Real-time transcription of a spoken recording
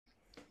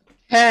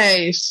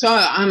Hey, so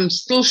I'm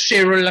still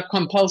Cheryl, a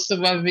compulsive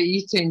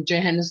overeater in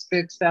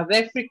Johannesburg, South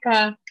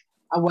Africa.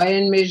 I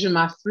weigh and measure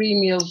my 3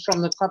 meals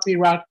from the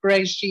copyright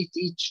grey sheet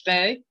each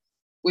day,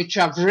 which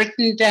I've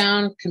written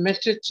down,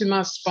 committed to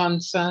my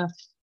sponsor,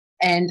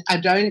 and I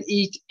don't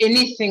eat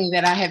anything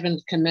that I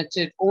haven't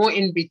committed or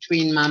in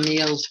between my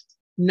meals,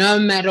 no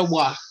matter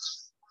what.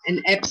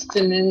 And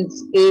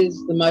abstinence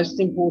is the most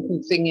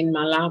important thing in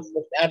my life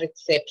without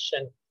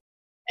exception.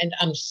 And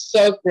I'm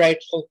so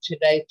grateful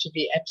today to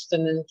be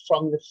abstinent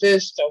from the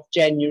 1st of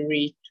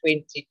January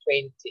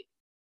 2020.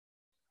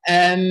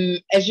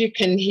 As you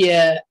can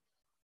hear,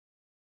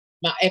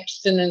 my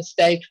abstinence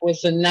date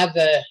was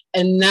another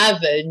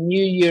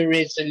New Year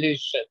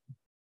resolution.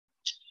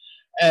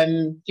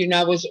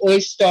 I was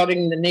always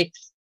starting the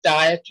next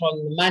diet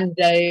on the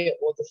Monday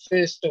or the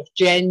 1st of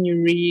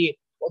January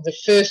or the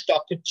first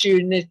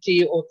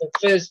opportunity or the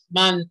first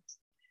month.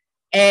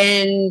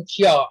 And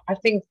yeah, I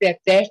think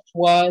that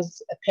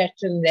was a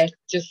pattern that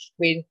just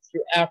went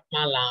throughout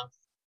my life.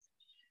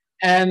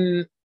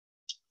 I'm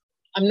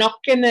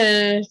not going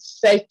to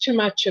say too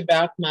much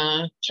about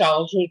my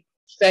childhood.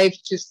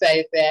 Safe to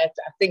say that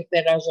I think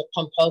that I was a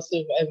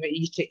compulsive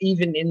overeater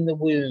even in the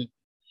womb.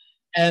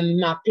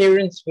 My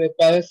parents were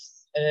both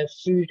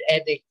food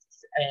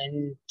addicts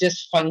and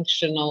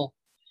dysfunctional.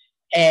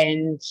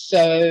 And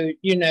so,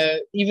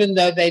 even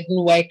though they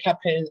didn't wake up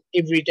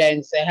every day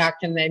and say, how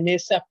can they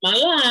mess up my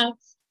life?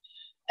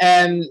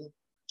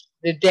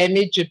 The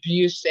damage,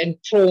 abuse, and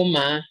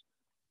trauma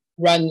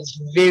runs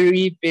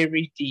very,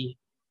 very deep.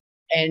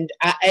 And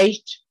I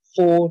ate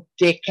for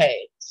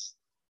decades.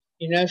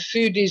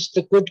 Food is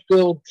the good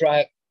girl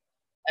drug.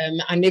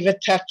 I never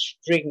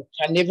touched drink.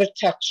 I never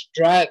touched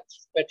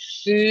drugs. But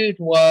food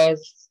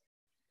was,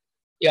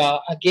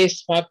 I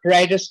guess, my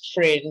greatest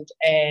friend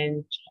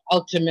and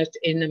ultimate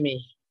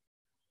enemy.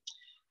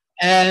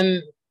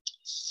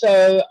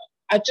 So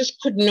I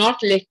just could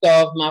not let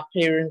go of my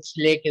parents'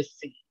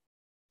 legacy,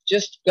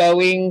 just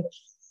going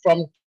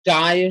from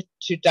diet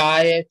to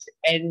diet,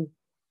 and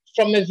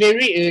from a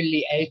very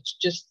early age,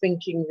 just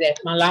thinking that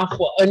my life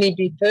will only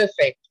be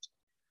perfect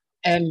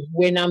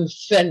when I'm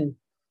thin.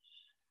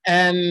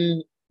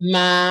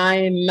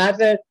 My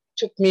mother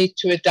took me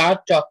to a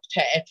diet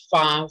doctor at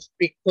 5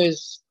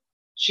 because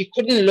she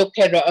couldn't look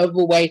at her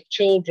overweight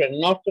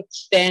children,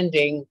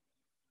 notwithstanding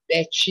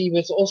that she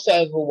was also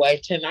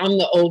overweight, and I'm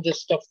the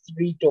oldest of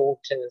 3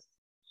 daughters.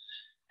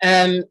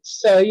 I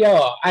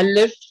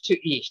lived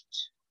to eat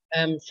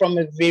from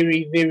a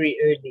very, very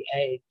early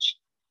age,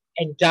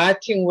 and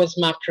dieting was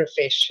my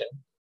profession.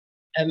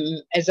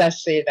 As I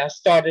said, I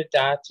started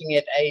dieting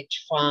at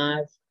age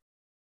 5.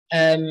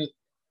 I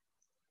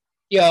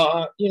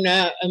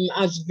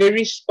was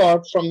very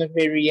scarred from a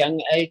very young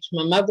age.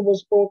 My mother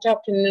was brought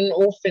up in an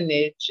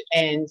orphanage,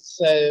 and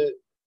so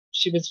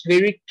she was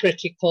very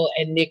critical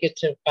and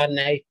negative by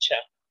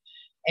nature.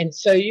 And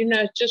so,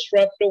 it just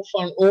rubbed off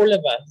on all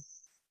of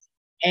us.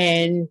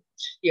 And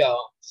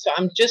so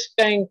I'm just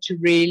going to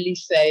really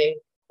say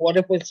what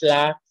it was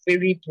like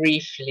very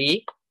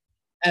briefly,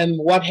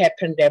 what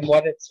happened and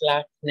what it's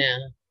like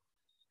now.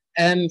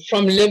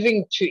 From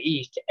living to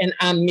eat, and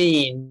I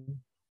mean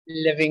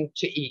living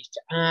to eat.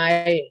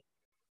 I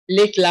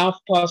let life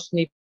pass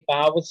me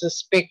by. I was a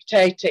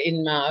spectator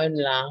in my own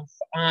life.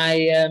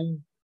 I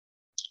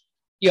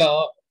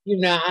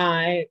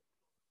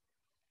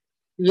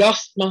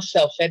lost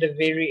myself at a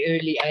very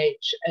early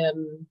age.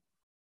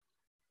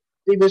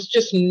 There was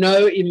just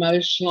no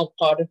emotional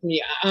part of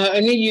me. I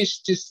only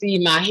used to see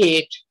my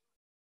head.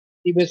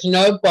 There was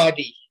no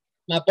body.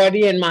 My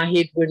body and my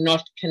head were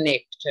not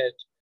connected.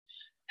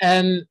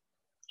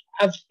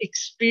 I've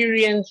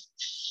experienced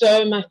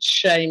so much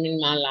shame in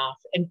my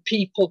life and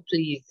people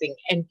pleasing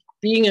and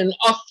being an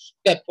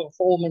Oscar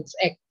performance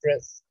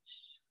actress,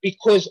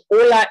 because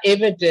all I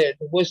ever did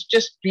was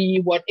just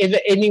be whatever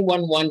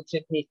anyone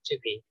wanted me to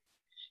be.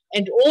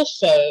 And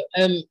also,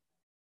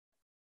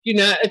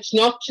 it's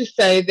not to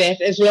say that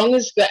as long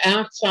as the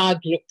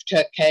outside looked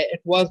okay,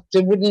 it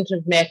wouldn't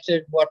have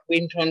mattered what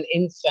went on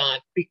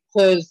inside,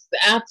 because the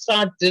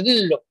outside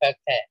didn't look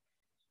okay.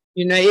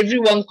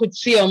 Everyone could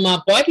see on my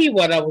body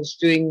what I was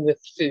doing with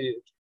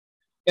food.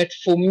 But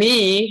for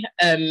me,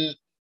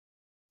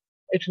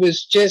 it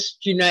was just,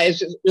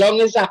 as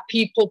long as I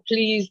people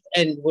pleased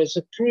and was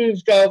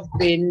approved of,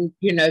 then,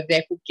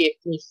 that would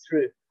get me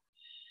through.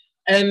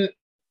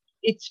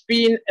 It's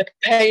been a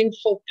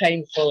painful,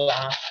 painful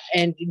life.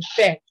 And in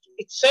fact,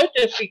 it's so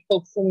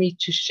difficult for me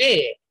to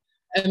share.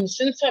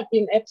 Since I've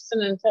been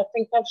abstinent, I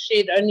think I've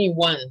shared only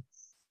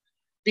once,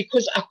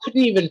 because I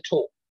couldn't even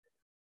talk.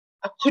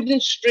 I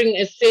couldn't string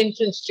a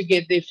sentence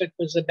together if it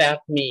was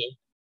about me.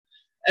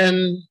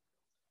 I'm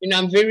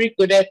very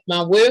good at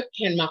my work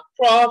and my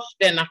craft,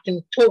 and I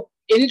can talk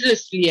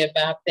endlessly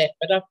about that,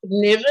 but I could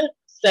never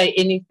say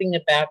anything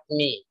about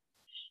me.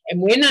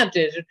 And when I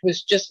did, it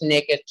was just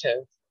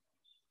negative.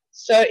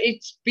 So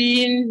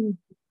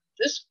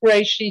this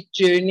grey sheet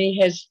journey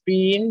has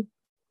been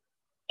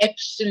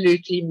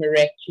absolutely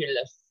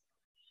miraculous.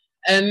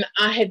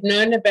 I had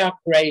known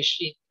about grey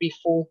sheet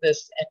before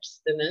this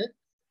abstinence.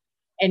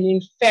 And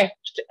in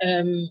fact,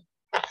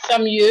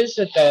 some years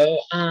ago,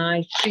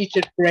 I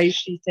treated gray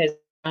sheet as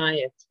a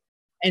diet.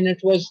 And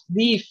it was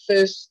the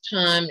first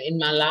time in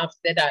my life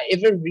that I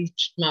ever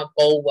reached my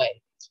goal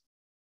weight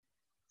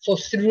for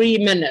 3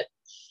 minutes.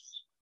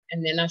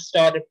 And then I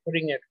started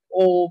putting it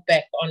all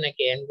back on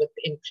again with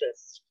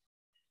interest.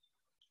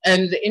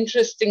 And the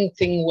interesting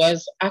thing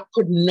was I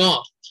could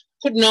not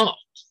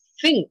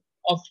think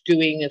of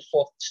doing a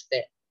fourth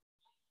step.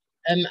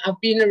 I've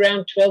been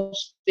around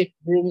 12-step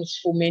rooms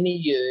for many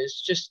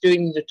years, just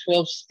doing the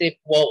 12-step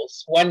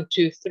waltz. 1,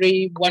 2,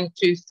 3, 1,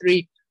 2,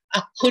 3.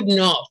 I could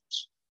not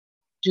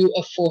do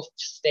a fourth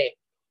step.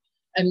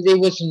 And there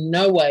was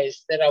no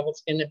ways that I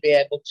was going to be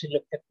able to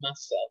look at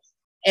myself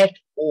at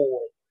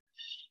all.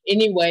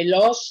 Anyway,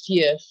 last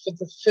year, for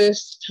the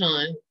first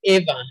time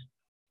ever,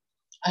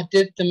 I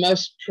did the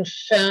most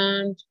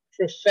profound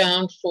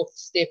fourth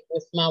step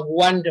with my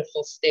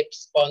wonderful step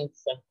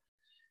sponsor.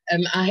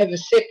 I have a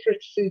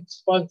separate food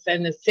sponsor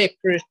and a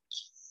separate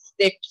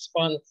step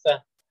sponsor.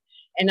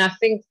 And I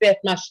think that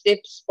my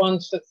step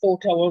sponsor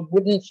thought I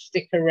wouldn't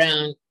stick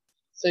around.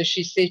 So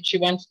she said she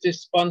wants to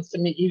sponsor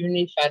me even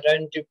if I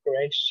don't do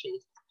gray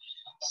sheet.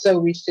 So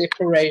we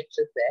separated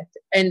that.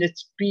 And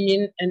it's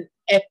been an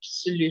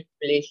absolute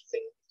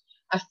blessing.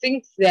 I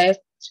think that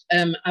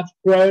I've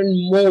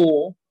grown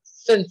more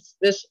since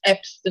this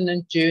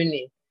abstinent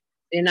journey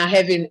than I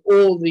have in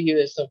all the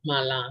years of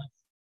my life.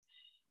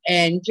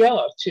 And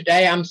yeah,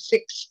 today I'm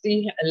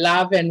 60,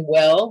 alive and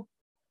well,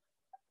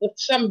 with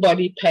some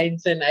body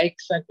pains and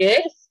aches, I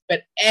guess,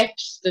 but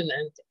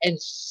abstinent and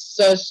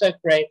so, so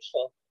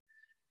grateful.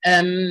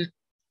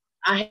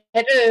 I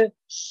had a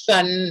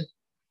son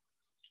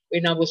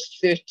when I was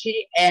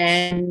 30,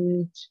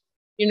 and,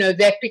 you know,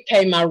 that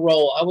became my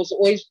role. I was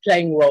always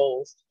playing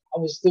roles. I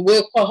was the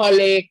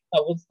workaholic, I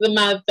was the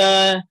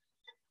mother.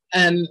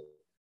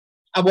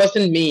 I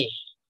wasn't me,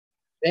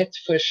 that's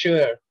for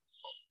sure.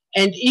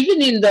 And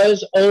even in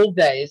those old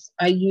days,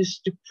 I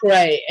used to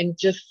pray and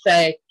just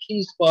say,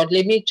 please, God,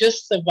 let me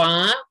just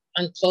survive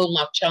until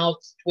my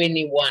child's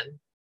 21.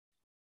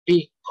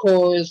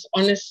 Because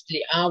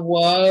honestly,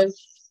 the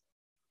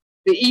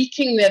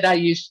eating that I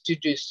used to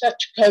do,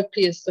 such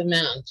copious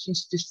amounts,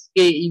 used to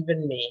scare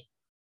even me.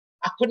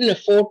 I couldn't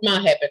afford my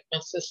habit. My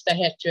sister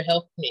had to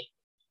help me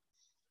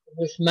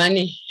with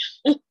money.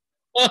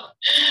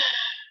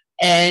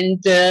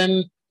 And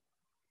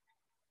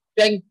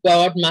thank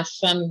God my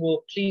son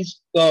will, please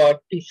God,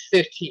 be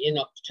 30 in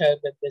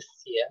October this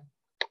year.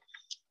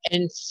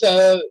 And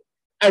so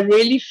I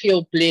really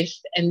feel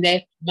blessed, and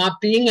that my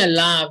being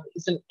alive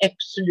is an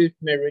absolute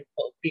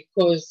miracle,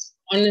 because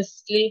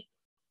honestly,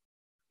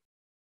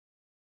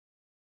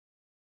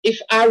 if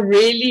I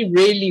really,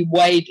 really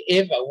weighed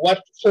ever,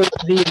 what for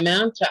the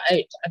amount I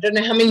ate, I don't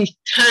know how many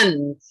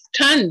tons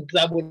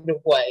I would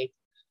have weighed.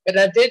 But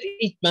I did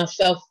eat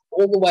myself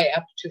all the way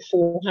up to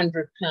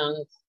 400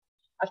 pounds.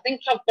 I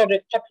think I've got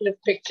a couple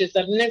of pictures.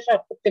 I don't know if I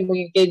put them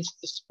against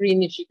the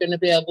screen, if you're going to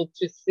be able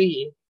to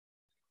see.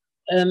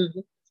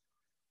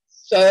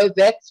 So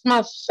that's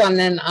my son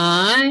and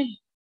I.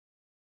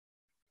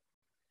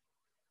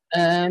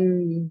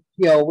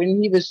 Yeah,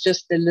 when he was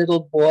just a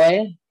little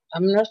boy.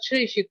 I'm not sure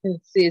if you can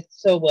see it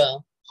so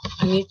well.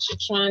 I need to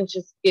try and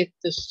just get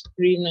the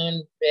screen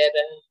on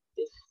better.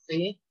 Let's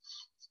see.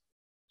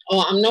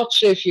 Oh, I'm not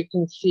sure if you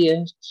can see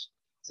it.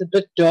 It's a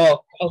bit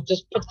dark. I'll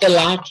just put the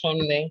light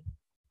on there.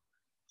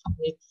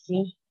 Let's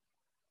see.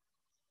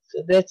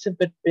 So that's a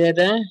bit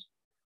better.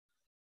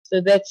 So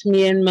that's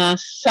me and my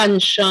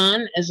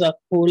sunshine, as I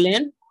call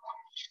him.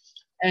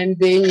 And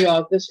then,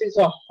 yeah, this is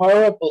a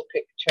horrible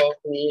picture of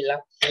me, like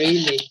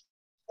really.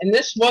 And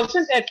this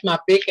wasn't at my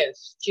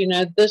biggest, you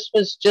know, this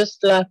was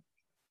just like,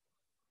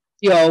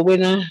 yeah,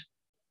 when I,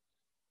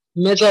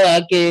 middle,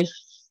 I guess.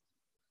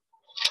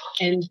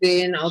 And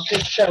then I'll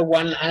just show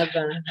one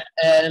other.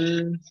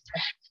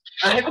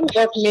 I haven't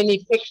got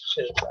many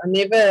pictures. I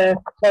never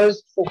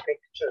posed for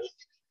pictures.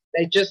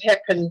 They just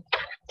happen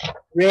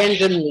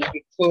randomly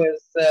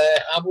because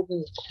I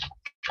wouldn't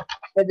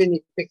have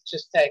any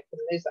pictures taken.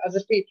 There's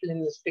other people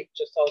in this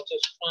picture, so I'll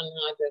just try and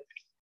hide it.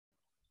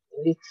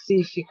 Let's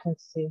see if you can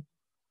see.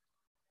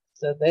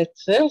 So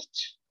that's it.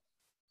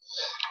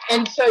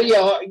 And so,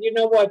 yeah, you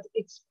know what?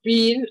 It's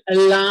been a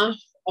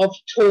life of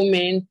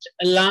torment,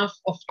 a life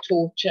of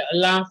torture, a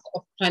life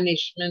of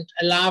punishment,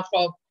 a life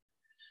of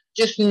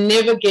just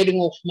never getting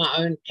off my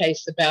own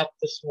case about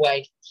this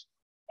weight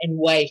and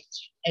weight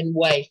and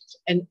weight.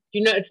 And,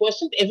 you know, it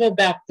wasn't ever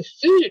about the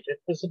food.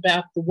 It was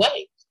about the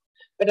weight.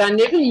 But I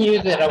never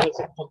knew that I was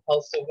a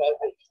compulsive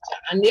overeater.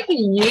 I never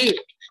knew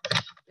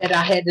that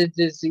I had a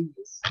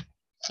disease.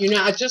 You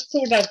know, I just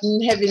thought I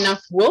didn't have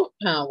enough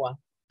willpower.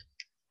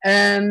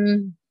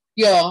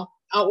 Yeah,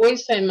 I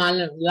always say my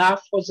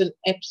life was an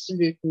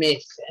absolute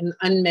mess and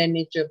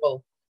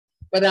unmanageable.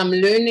 But I'm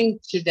learning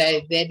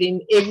today that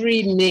in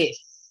every mess,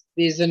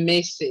 there's a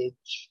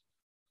message.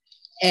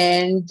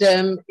 And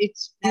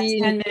it's That's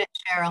been... 10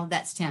 minutes, Cheryl.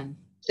 That's 10.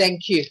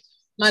 Thank you.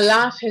 My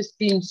life has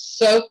been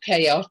so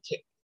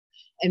chaotic.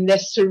 And the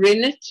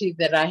serenity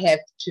that I have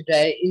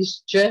today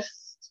is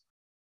just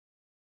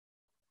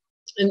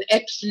an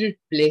absolute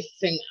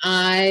blessing.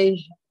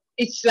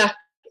 It's like,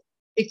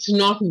 it's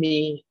not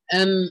me.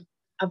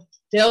 I've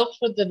dealt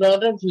with a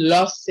lot of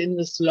loss in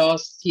this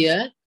last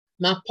year.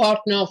 My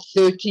partner of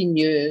 13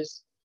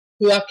 years,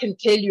 who I can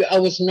tell you I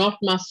was not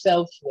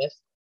myself with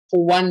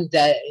for one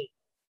day.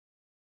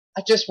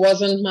 I just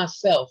wasn't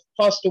myself.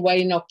 Passed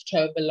away in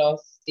October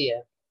last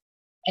year.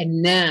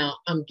 And now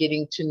I'm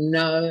getting to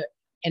know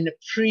and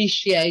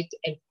appreciate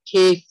and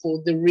care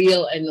for the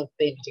real and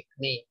authentic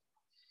me.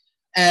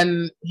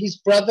 His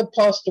brother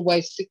passed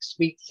away 6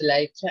 weeks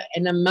later,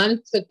 and a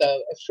month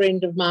ago, a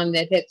friend of mine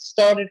that had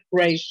started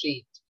Grey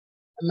Sheet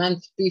a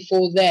month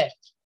before that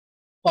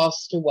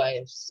passed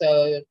away.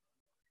 So,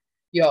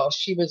 yeah,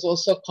 she was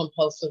also a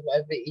compulsive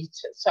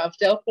overeater. So I've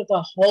dealt with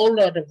a whole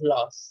lot of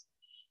loss,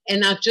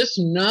 and I just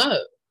know.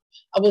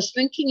 I was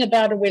thinking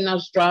about it when I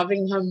was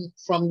driving home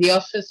from the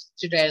office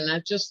today, and I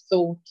just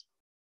thought,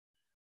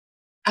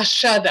 I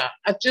shudder.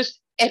 I just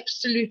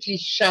absolutely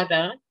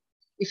shudder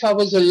if I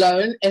was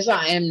alone, as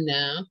I am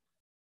now,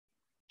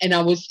 and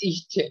I was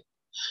eating.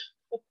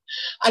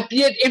 I'd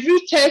be at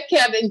every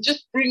takeout and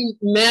just bring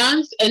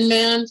mounds and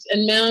mounds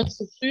and mounds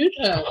of food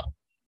home.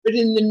 But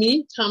in the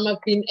meantime,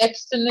 I've been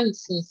abstinent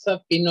since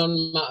I've been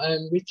on my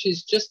own, which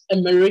is just a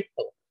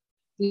miracle,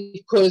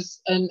 because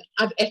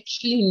I've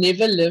actually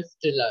never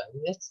lived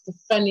alone. That's the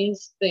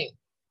funniest thing,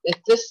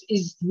 that this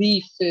is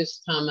the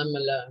first time I'm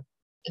alone,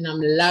 and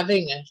I'm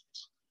loving it.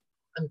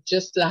 I'm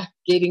just like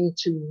getting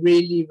to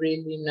really,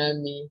 really know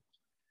me.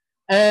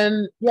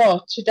 Yeah,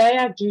 today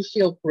I do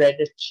feel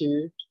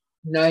gratitude,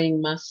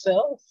 knowing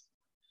myself.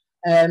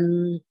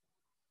 Yeah,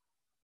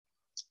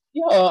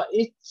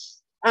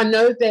 I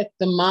know that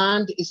the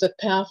mind is a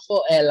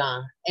powerful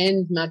ally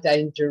and my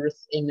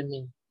dangerous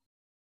enemy.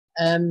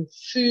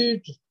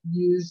 Food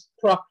used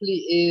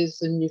properly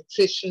is a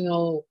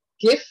nutritional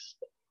gift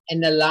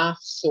and a life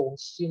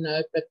source,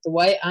 but the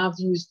way I've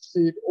used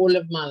food all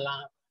of my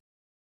life,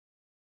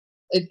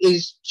 it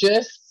is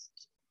just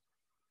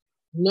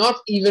not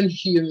even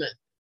human.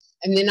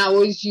 And then I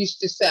always used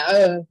to say,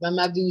 my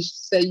mother used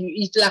to say, you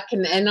eat like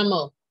an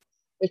animal.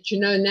 But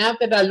now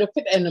that I look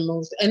at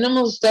animals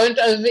don't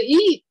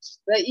overeat.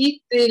 They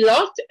eat their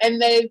lot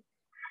and they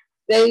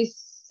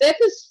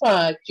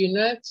satisfied,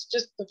 it's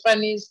just the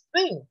funniest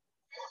thing.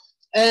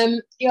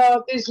 Yeah,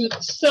 there's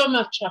so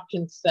much I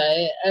can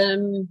say.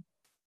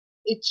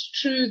 It's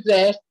true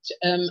that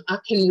I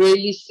can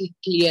really see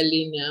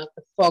clearly now.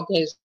 The fog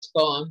has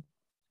gone.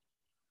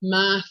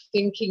 My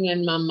thinking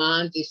and my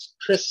mind is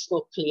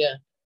crystal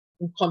clear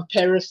in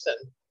comparison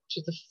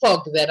to the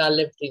fog that I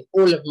lived in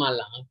all of my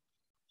life.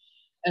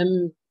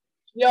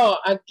 Yeah,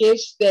 I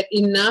guess that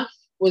enough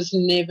was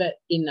never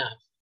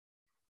enough.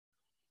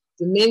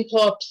 The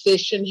mental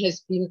obsession has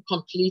been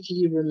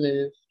completely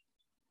removed.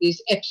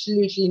 There's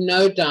absolutely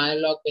no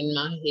dialogue in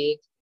my head.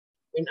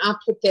 When I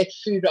put that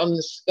food on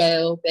the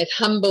scale, that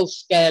humble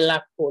scale,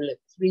 I call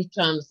it, 3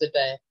 times a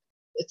day,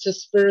 it's a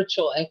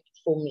spiritual act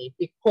for me,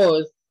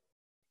 because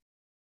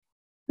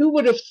who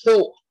would have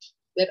thought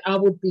that I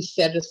would be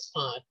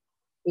satisfied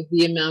with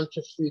the amount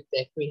of food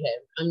that we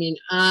have? I mean,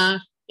 I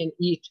can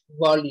eat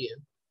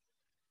volume.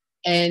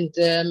 And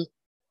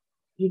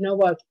you know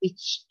what?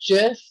 It's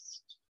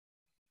just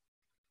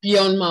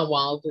beyond my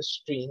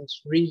wildest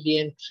dreams, really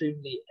and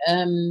truly.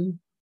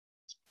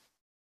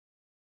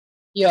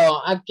 Yeah,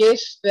 I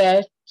guess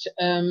that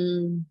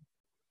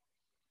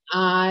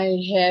I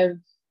have,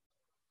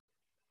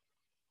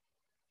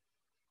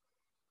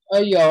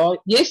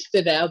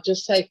 yesterday, I'll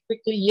just say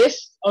quickly,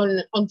 yes,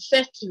 on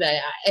Saturday,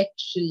 I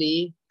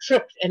actually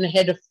tripped and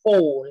had a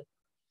fall.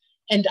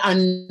 And I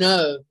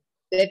know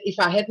that if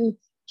I hadn't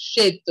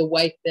shed the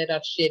weight that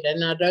I've shed,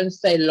 and I don't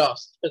say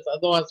lost, because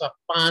otherwise I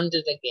find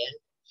it again,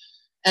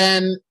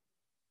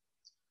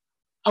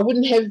 I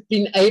wouldn't have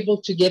been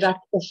able to get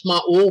up off my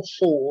all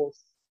fours.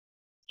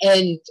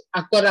 And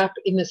I got up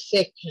in a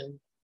second.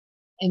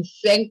 And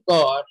thank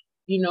God,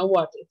 you know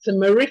what? It's a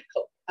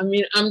miracle. I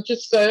mean, I'm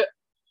just so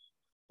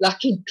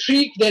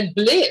intrigued and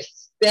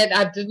blessed that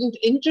I didn't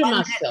injure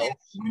myself.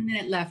 1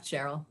 minute left,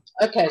 Cheryl.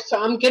 Okay,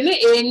 so I'm going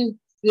to end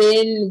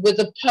then with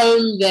a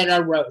poem that I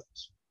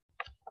wrote.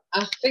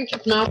 I think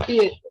it might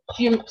be a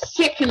few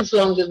seconds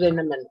longer than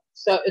a minute.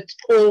 So it's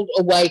called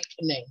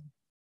Awakening.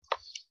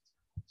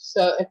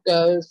 So it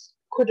goes,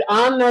 could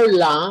I know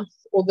life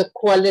or the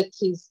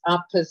qualities I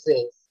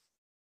possess?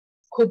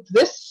 Could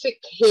this sick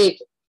head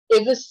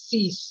ever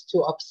cease to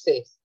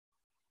obsess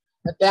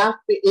about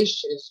the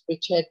issues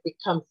which had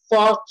become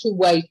far too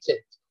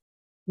weighted,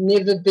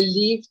 never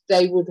believed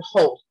they would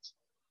halt,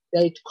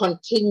 they'd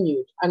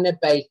continued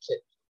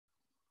unabated,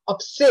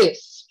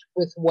 obsessed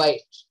with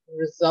weight,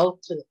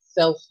 resultant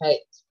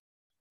self-hate,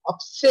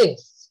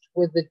 obsessed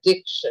with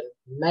addiction,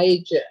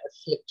 major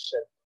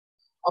affliction,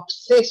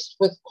 obsessed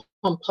with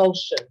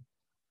compulsion,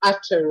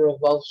 utter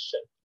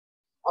revulsion,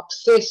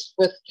 obsessed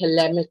with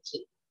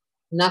calamity,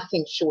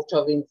 nothing short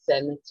of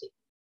insanity,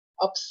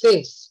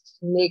 obsessed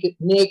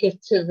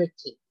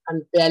negativity,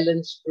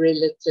 unbalanced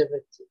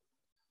relativity,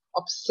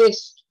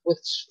 obsessed with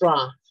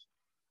strife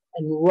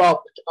and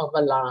robbed of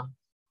a life,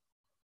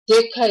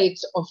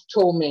 Decades of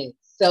torment,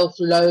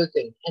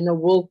 self-loathing, and a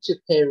will to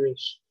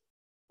perish,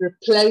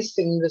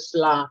 replacing this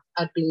life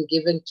I'd been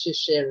given to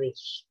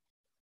cherish.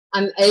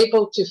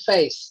 Unable to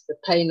face the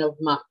pain of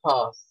my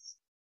past.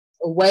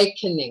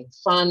 Awakening,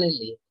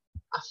 finally,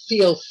 I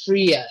feel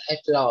freer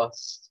at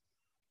last.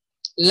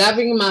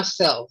 Loving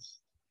myself,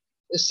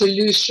 the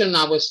solution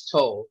I was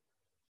told.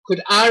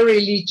 Could I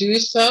really do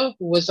so?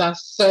 Was I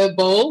so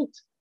bold?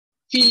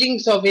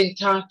 Feelings of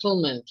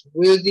entitlement,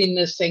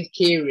 worthiness and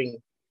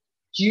caring.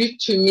 Due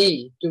to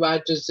me, do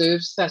I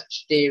deserve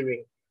such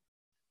daring?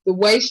 The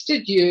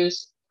wasted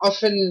years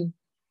often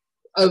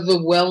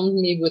overwhelmed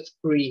me with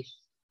grief.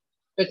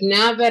 But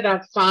now that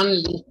I've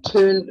finally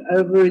turned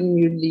over a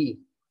new leaf,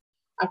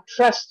 I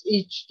trust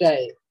each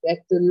day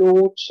that the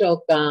Lord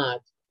shall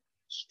guide,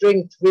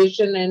 strength,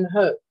 vision, and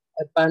hope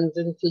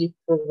abundantly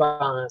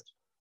provide.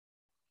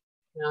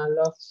 Now I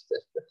lost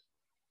it.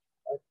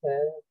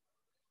 Okay.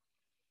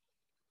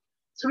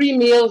 3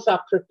 meals I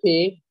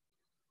prepare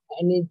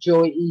and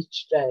enjoy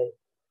each day,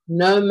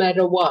 no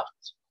matter what,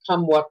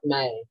 come what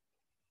may.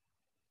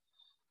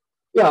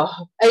 Yeah,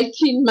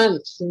 18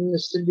 months in the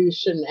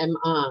solution am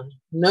I,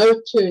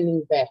 no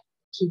turning back,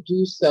 to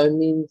do so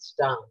means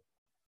down.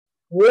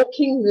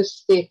 Walking the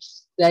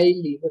steps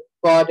daily with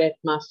God at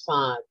my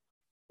side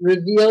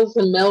reveals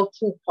a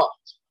melting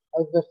pot,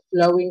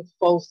 overflowing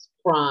false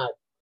pride,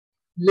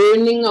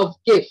 learning of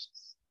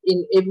gifts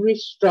in every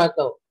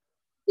struggle,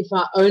 if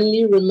I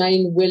only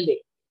remain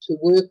willing to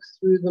work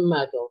through the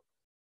muddle.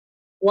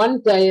 One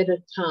day at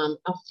a time,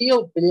 I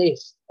feel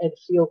blessed and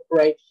feel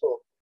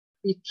grateful.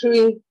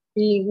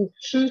 Being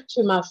true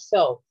to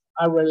myself,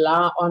 I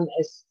rely on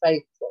as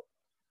faithful.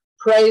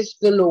 Praise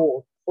the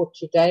Lord, for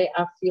today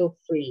I feel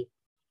free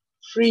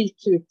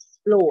to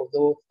explore the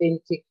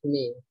authentic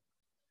me,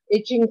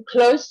 edging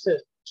closer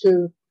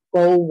to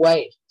goal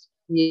weight,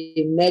 the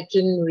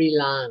imaginary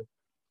line.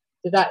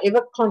 Did I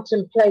ever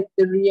contemplate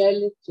the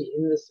reality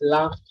in this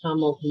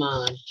lifetime of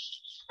mine?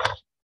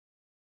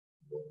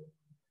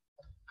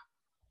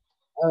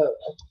 Oh,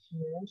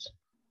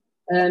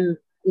 okay.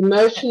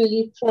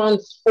 Emotionally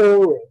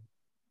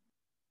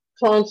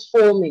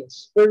transforming,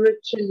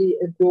 spiritually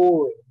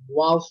adoring,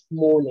 whilst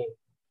mourning.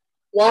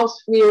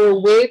 Whilst we are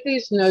aware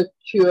there's no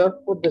cure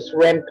for this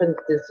rampant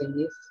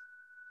disease,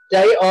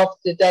 day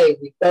after day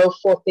we go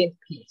forth in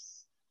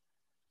peace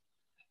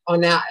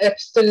on our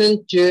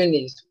abstinent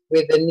journeys,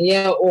 whether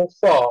near or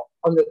far,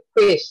 on the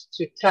quest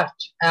to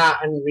touch our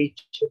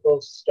unreachable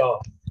star.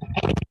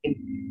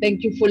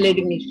 Thank you for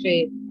letting me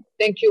share.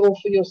 Thank you all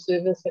for your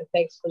service, and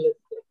thanks for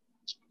listening.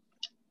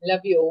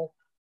 Love you all.